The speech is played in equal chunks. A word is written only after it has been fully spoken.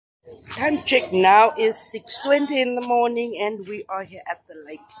Time check now is 6:20 in the morning and we are here at the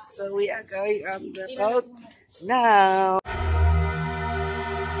lake. So we are going on the boat now.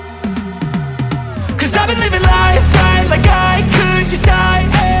 Cause I've been living life right like I could just die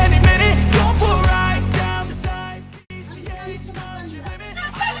any minute. Going for a ride down the side.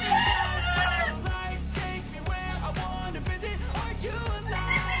 Lights take me where I want to visit. Are you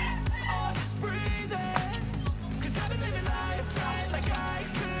alive? Or just breathing? Cause I've been living life right like I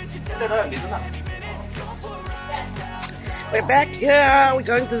could just die any minute. Going for a ride down the side. We're back here. We're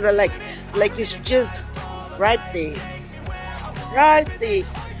going to the lake. The lake is just right there. Right there.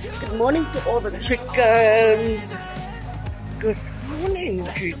 Good morning to all the chickens. Good morning,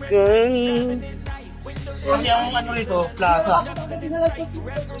 chickens. Kasi ang ano ito, plaza.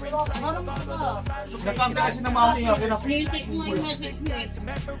 Nakampi kasi ng mga ating ako.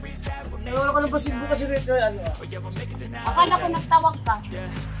 Wala ka ng basigbo kasi rito. Akala ko nagtawag ka.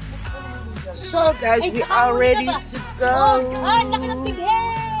 So guys, we are ready to go. Ay, laki ng big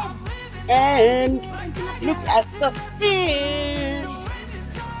head! And look at the fish.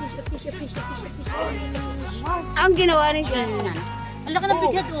 Ang ginawa rin siya yan. Ang laki ng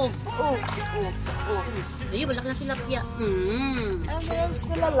big head, oh. Oh. Ayun, malaki ng tilapia. And they're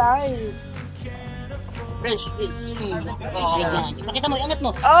still alive. Fresh fish. Ayan. Ipakita mo, iangat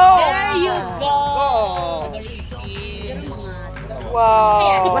mo. Oh! There you go!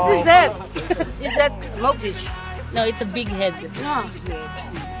 Wow! What is that? Is that smokefish? No, it's a big head. No.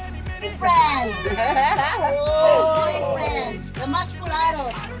 My friend! My friend! The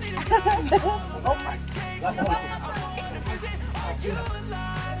Masculado! Oh my.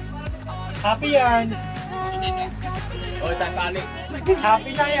 Happy yan. O, tatalik.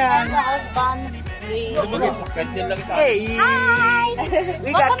 Happy na yan. Hey!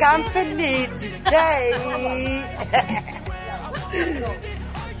 We got company today.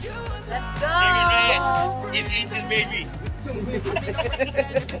 Let's go! It's Angel Baby.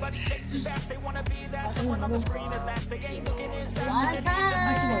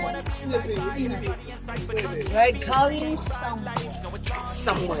 We're going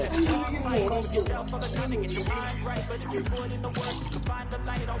Somewhere.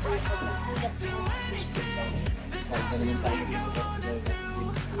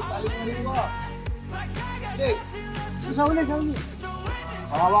 Sauli.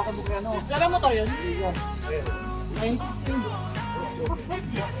 Hawakan mo kaya ano. Lala mo to yun? Ay,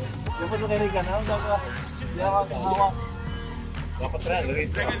 dapat mo kaya ka na. Hawak. Dapat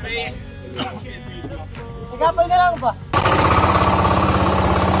rin. Nagapay na lang ba?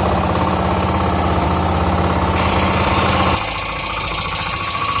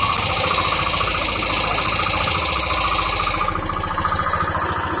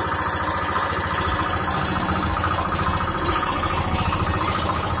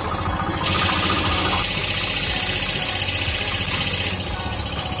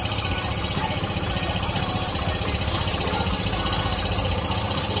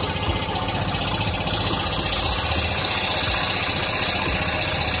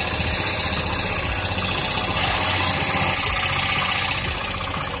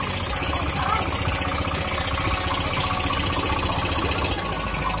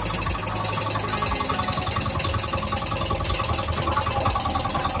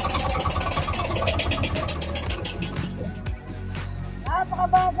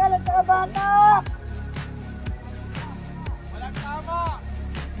 Napakabagal ang bata! Walang tama!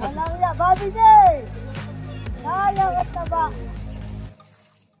 Walang ya! Bobby J! Sayang at taba!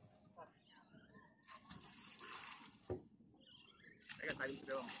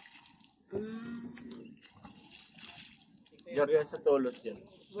 Diyan sa tolos dyan.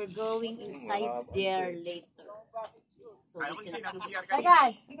 We're going inside there later. So we can see. Hey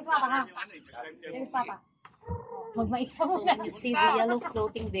guys, bigas papa ha. Bigas papa. Magmais pa muna. You see the yellow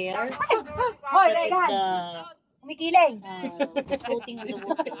floating there? Hoy, That is guys. the Umikiling. floating on the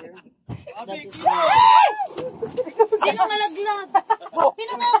water. That is the... Sino malaglag?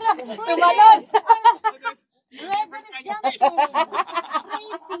 Sino malaglag? Tumalon. Dragon is jumping.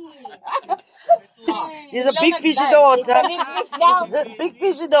 Crazy. There's a big fish in the water. Big fish down. Big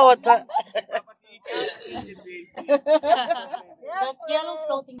fish in the water. That yellow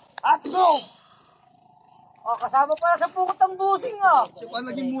floating. Atlo! O, kasama pala sa pukot ang busing, o. Siya pa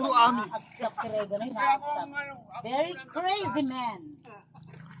naging muro amin. Si Regan ay nakakasap. Very crazy man.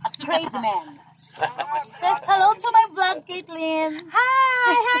 A crazy man. Say hello to my vlog, Caitlin.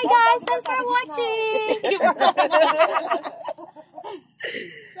 Hi guys, thanks for watching.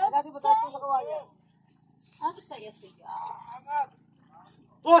 Ano saya siya?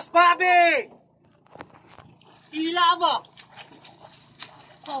 Boss Bobby! Ila mo!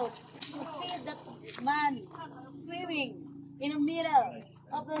 So, to see that man swimming in the middle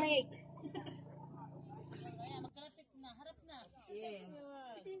of the lake. Ayan, magkalapit na, harap na.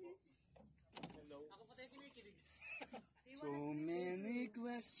 So many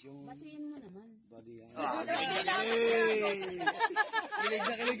questions. Batiin mo naman. Kilig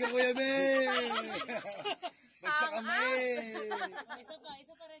na kilig ako yan, eh. Bagsak kamay. Isa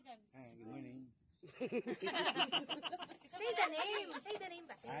pa Regan. Good morning. Say the name. Say the name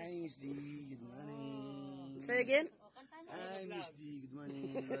kasi. Hi, Miss D. Good morning. Say again? Hi, Miss D. Good morning.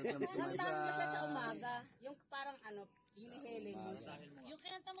 Welcome to my Kantahan mo siya sa vlog. umaga. Yung parang ano, hinihiling mo siya. Yung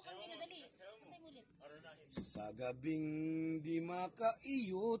kinanta mo kanina, dali. Santay mo ulit. Sa gabing di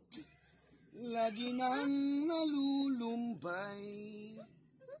makaiyot, lagi nang nalulumbay.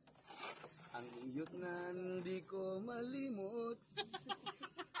 Ang iyot na hindi ko malimot,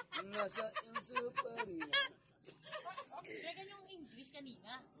 nasa inso pa rin. Regan yung English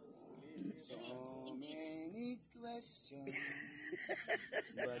kanina. So many questions.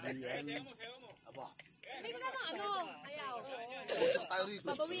 Badiyan. Aba, May kasama ano? Ayaw. pusa tayo rito.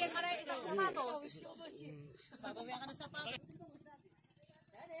 Babawian ka na yung isang kamatos. Babawian ka na sa pag.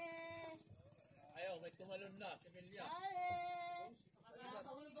 Dali! Ayaw, may tumalon na, si Melia. Dali!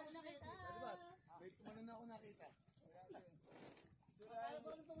 Nakakawigan na kita. Wait, kumano na ako nakita.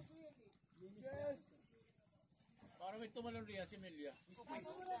 Para may tumalon riyan si Melia.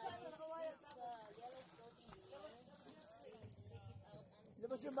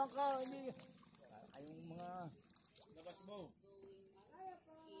 Labas yung bangka. Hindi. Ayong mga... Labas mo.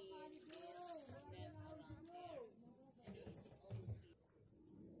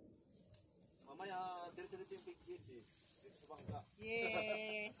 Mamaya, diretso-diretso yung big gate eh. Dito sa bangka.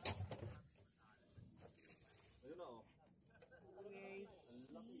 Yes. Ayun na oh.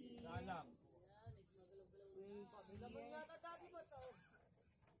 Salang.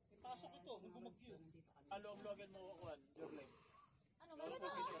 Pasok ito, may bumagyo. Alog-logan mo, Juan. Jorlene.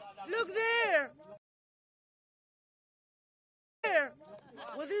 Look there! There!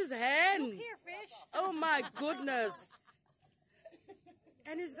 With his hand! Here, fish. Oh my goodness!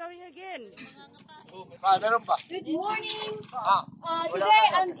 And he's going again. Good morning. Today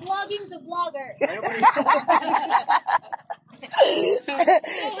I'm vlogging the vlogger.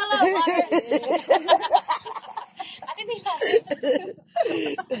 Say hello, vloggers. Ate Nila.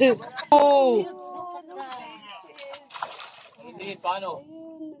 Oh! Hindi, paano?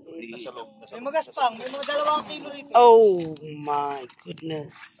 May magaspang. May mga 2 kilo rito. Oh my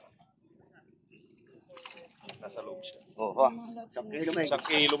goodness. Nasa loob siya. Oo, ha? Isang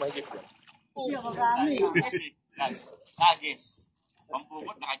kilo mahigit yan. Nagis.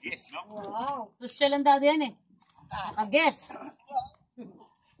 Pampumot, nakagis, no? Wow. Social ang dado yan eh. Nakag-guess.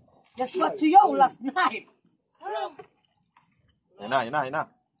 That's what to you last night. Yan na.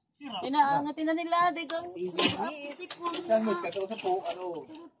 Inaangatin na nila. They go. Saan mo? Kasi sa po, ano?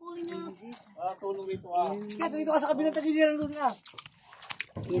 Tulong rito ah. Kaya dito ka sa kabilang tagiliran doon na.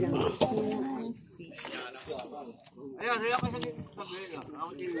 Ayan, kaya ka sa kabilang.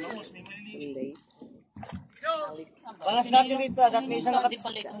 Balas natin rito, agad may isang Hindi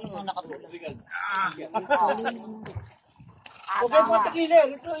pala ito isang nakatulog. Okay po tagiliran,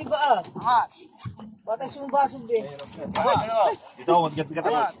 ito iba ah. Batay sumbasog din. Dito, magkat-gat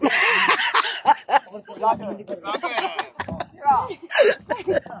ako.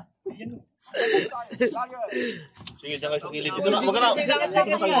 Sige, dyan kayo sa gilid. Dito na, wag na. Dito na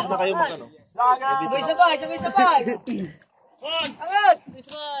kayo mag ano. Sabay-sabay, sabay-sabay. Angat!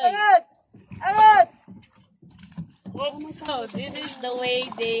 Angat! Angat! So, this is the way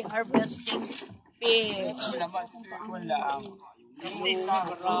they harvesting fish. So Ay,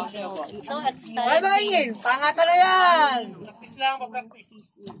 exciting. maingin! Pangata na yan! Practice lang, pa-practice.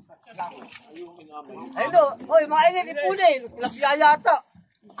 Ayun o, oy, maingin, ipunin! Tilapia yata!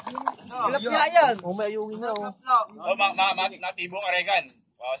 Tilapia yan! Oh, may ayungin na, oh. Oh, natibo ka, Regan.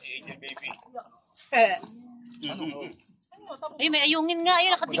 Wow, si Angel Baby. Eh, Ay, may ayungin nga.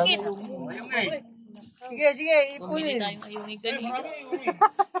 Ayun, nakatikit. sige, sige, Bumili ipunin! tayong ayungin kanina.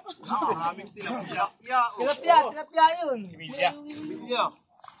 Maraming tilapia. Tilapia, tilapia yun! Misya.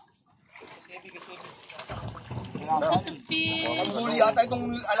 Fish. Huli yata itong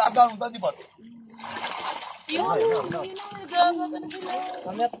alaga, di ba? Yun. Nagawa ka na sila.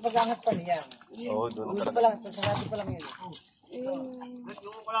 Mamaya pag-angat pa niya. Oo, doon. Dito pa lang, sa natin pa lang yun.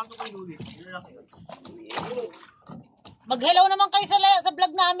 Mag-hello naman kayo sa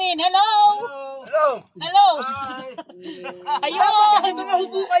vlog namin. Hello! Hello! Hello! Ayun! Kasi mga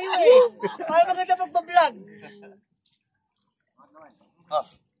hubo kayo eh! Para maganda magpa-vlog.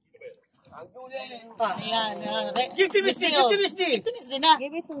 Ayan. Give to Misty, give to Misty. Give to Misty na.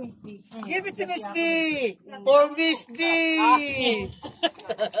 Give it to Misty. Give it to Misty. For Misty.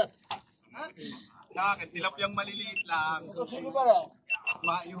 Bakit? Tilapyang maliliit lang.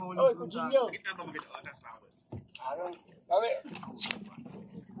 Maihulog ko siya.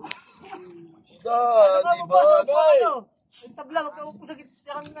 Diba? Ang tabla, magkaupo sa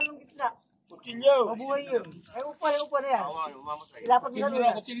gitna ng gitna. Kutsilyo. Mabuhay yun. Ay, upa na yan. Ilapat mo na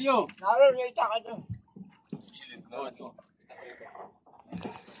rin. Kutsilyo. Naroon, may itaka dyan.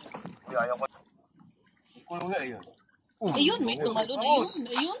 Ayun, may tumalon. Ayun.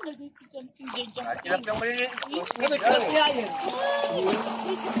 Tilapyang maliliit. Kaya yun.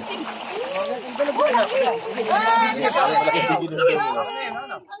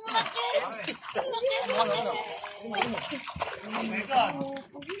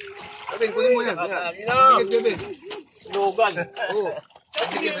 Bebe, kunin mo yan. Bigit, bebe. Logan.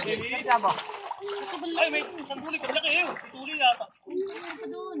 Ay, may sanduli ko. Malaki yun. Tuli yata.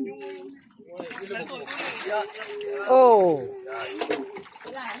 Oh.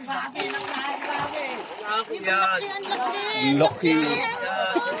 Loki.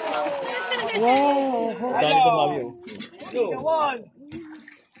 Wow. Dali ko mami yun.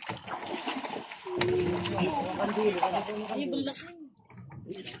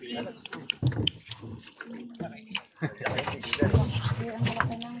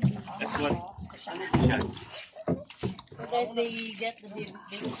 Next one. Guys, they get the big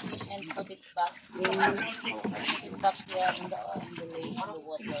fish and put it back. Back there in the lake, in the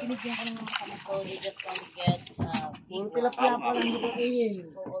water. So they just want to get Tilapia pa lang dito kayo.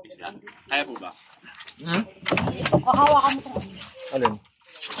 Kaya po ba? Pakahawakan mo ito. Alin?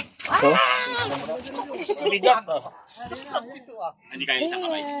 Bigat. Hindi kaya isang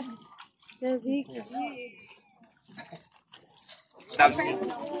kamay. Tabs.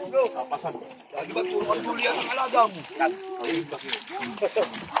 Lagi ba puro pagtuli ang alaga mo?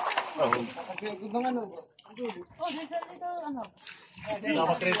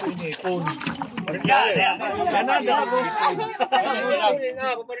 Dapat reto ini. Phone.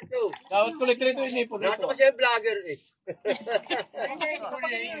 Dapat kulit reto ini. Phone. Vlogger eh.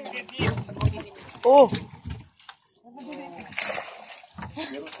 Oh.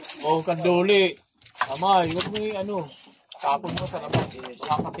 Oh, kanduli. Amay, huwag mo ano. Tapon mo sa labas.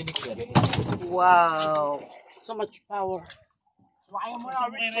 Wala kang tinik yan. Wow. So much power.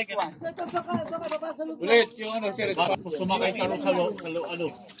 Ulit, yung ano, sir. Sumakay sa ano.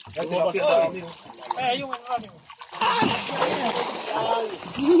 Lumabas sa dami. Yung ano.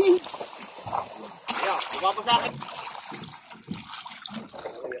 Lumabas sa akin.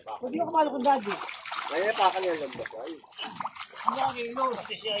 Huwag mo kamalo kung daddy. Kaya pa kanila lang ba?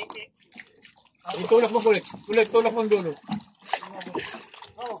 Itulak mo kulit. Ulit, tulak mo ang dulo.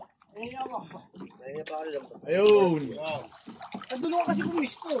 Ayun. Nandun ako kasi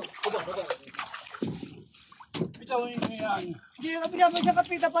pumisto. Hindi ka pinapan sa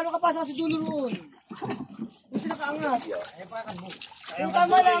kapita. Paano kapasa sa dulo noon? Hindi nakaangat. Kung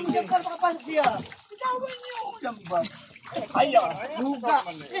tama lang, hindi ka makapasok siya. Bitawan niyo ako lang ba? Luga.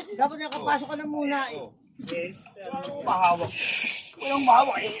 Dapat nakapasok ka na muna eh. Mahawak. Walang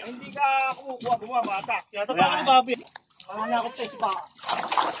mahawak eh. Hindi ka kumukuha, bumabata. Yata pa ako babi. Wala ako test pa.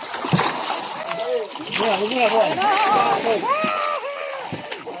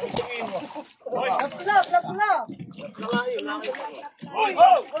 Lapula! Hoy!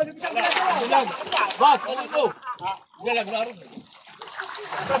 Dalag. Bas, ano ito? Dalag, laro.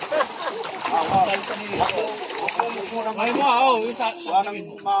 Ay mo, yung sa...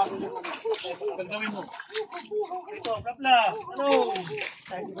 Gagawin mo. Ito, kapla. Ano?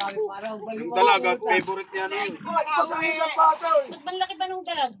 Yung dalaga, favorite niya yun. Malaki ba nung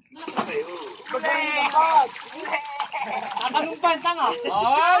dalag? Anong pantanga?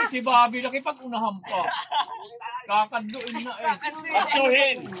 Ay, si Bobby nakipag-unahan pa. Kakadluin na eh.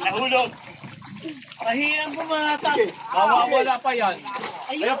 Pagsuhin. Nahulog. Pahiram bumata. Mawawala pa yan.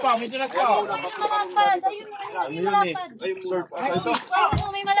 Ayun pa, may dalag pa. Ayun, may malapad. Ayun, may malapad. Ay, sir. Oo,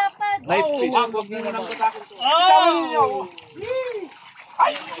 may malapad. Knife fish. Huwag mo nang patakin to. Oh!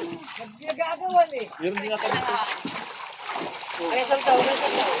 Nagagawan eh. Meron din natin ito. Ay, isang taon.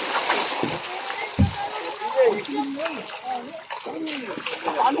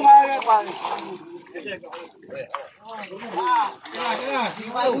 Ano kaya pa?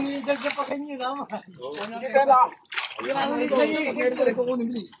 Mahulidal ka pa kanyo naman. Kita na. Meron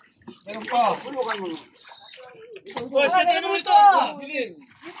pa. Ano ito? Bilis.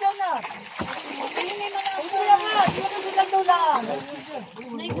 Dito na. Umuya nga. Dito ka sa landaw lang.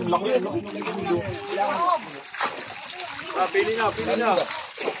 Pili na, pili na.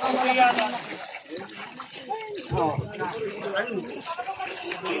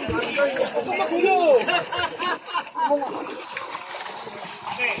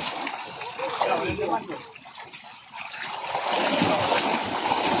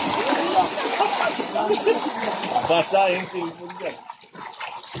 Basa yung cellphone dyan.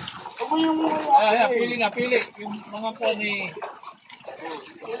 Pili. Yung mga po ni...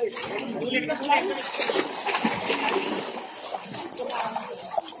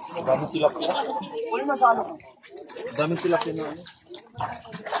 Daming tilapia. Daming tilapia na ano.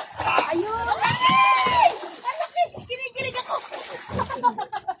 Ayun! Ay! Ang laki! Kinikilig ako!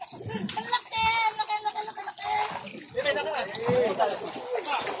 Ang laki!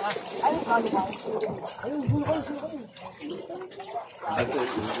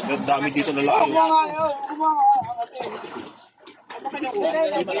 Ang dami dito na laki.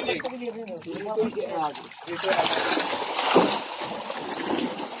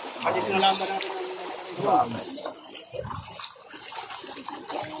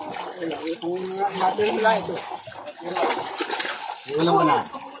 Wala mo na.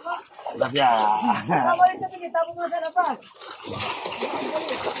 Tilapia. Tapos mo sa labas.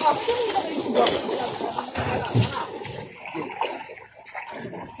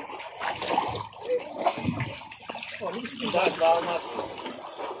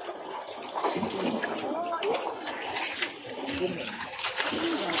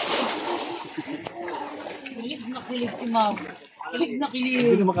 Kilig na kilig si ma'am. Kilig na kilig.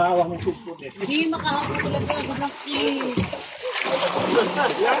 Hindi na makahawak ng cellphone eh. Hindi makahapon talaga ako ng kilig.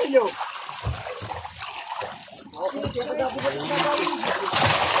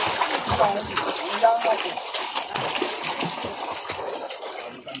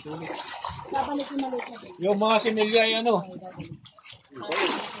 Yung mga similya ay ano?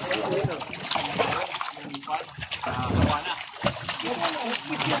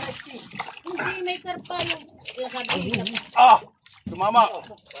 Hindi, may karpa yung... Tumama.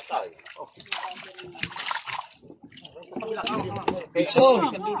 Pichong.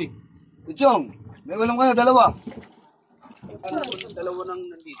 Pichong. May ulam ka na, dalawa.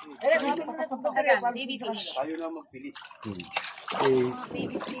 Baby fish.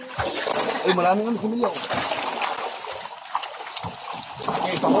 Ay, maraming ano, similya.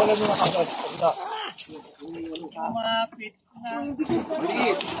 Pakulan mo na kagad.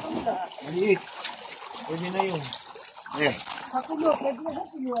 Maliit. Maliit. Pwede na yun. Eh.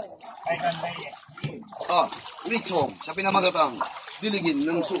 Pichong. Sa pinamagatang diligin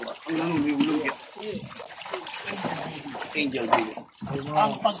ng sukat ang nanungiulungkit. Angel Billy.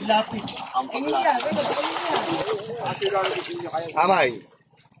 Ang paglapit. Amay.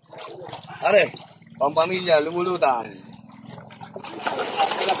 Are, pampamilya, lumulutan.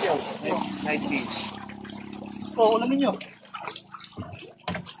 Night fish. Oo, ulamin nyo.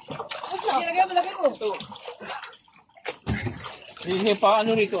 Lagay mo. Hindi pa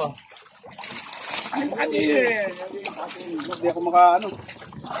ano rito ah. Hindi ako maka ano.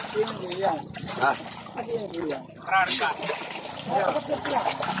 Ha? Rarka.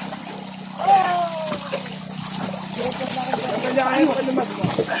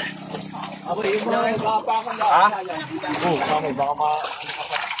 Aba, yung mga nagpapakan na. Ha? Oo, kami. Baka ma...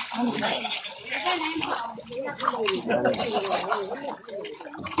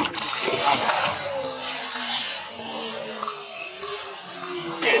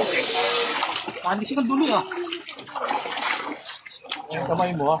 Hindi siya dulo ah. Yung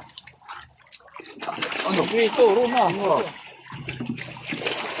kamay mo ah. Ano? Ito, Runa.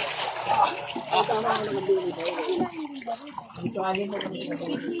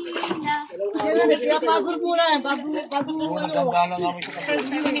 Kaya pagod muna yan. Bago ano.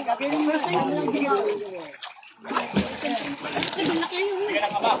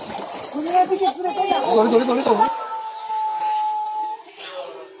 Naganda lang kami sa kapatid.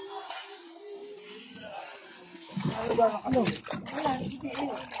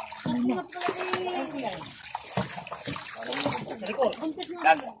 Ito.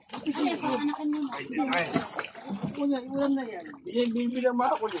 Ulam na yan. Bibili mo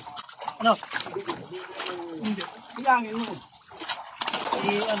ako din. Ano? Hindi. Bilangin mo.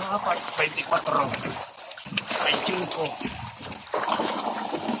 Ano, apat. 24. 25.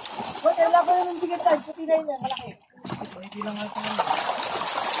 Wala ko yung bigat tayo. Puti na yan. Malaki.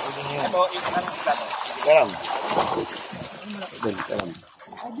 Ito, isang sila to. Karam. Karam.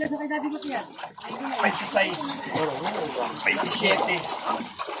 Diyan sa kay Daddy Buti yan. 26. 27.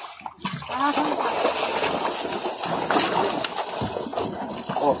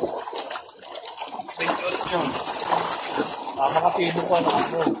 Oh. 28. Makatibo ka na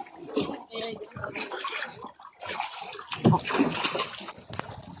ako.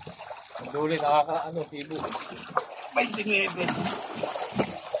 Duli, nakaka-ano, tibo. 29.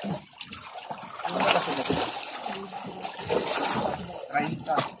 Ano ba kasi na? 30.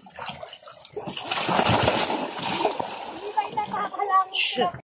 Hindi ba ito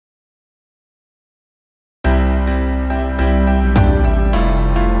nakakalangan?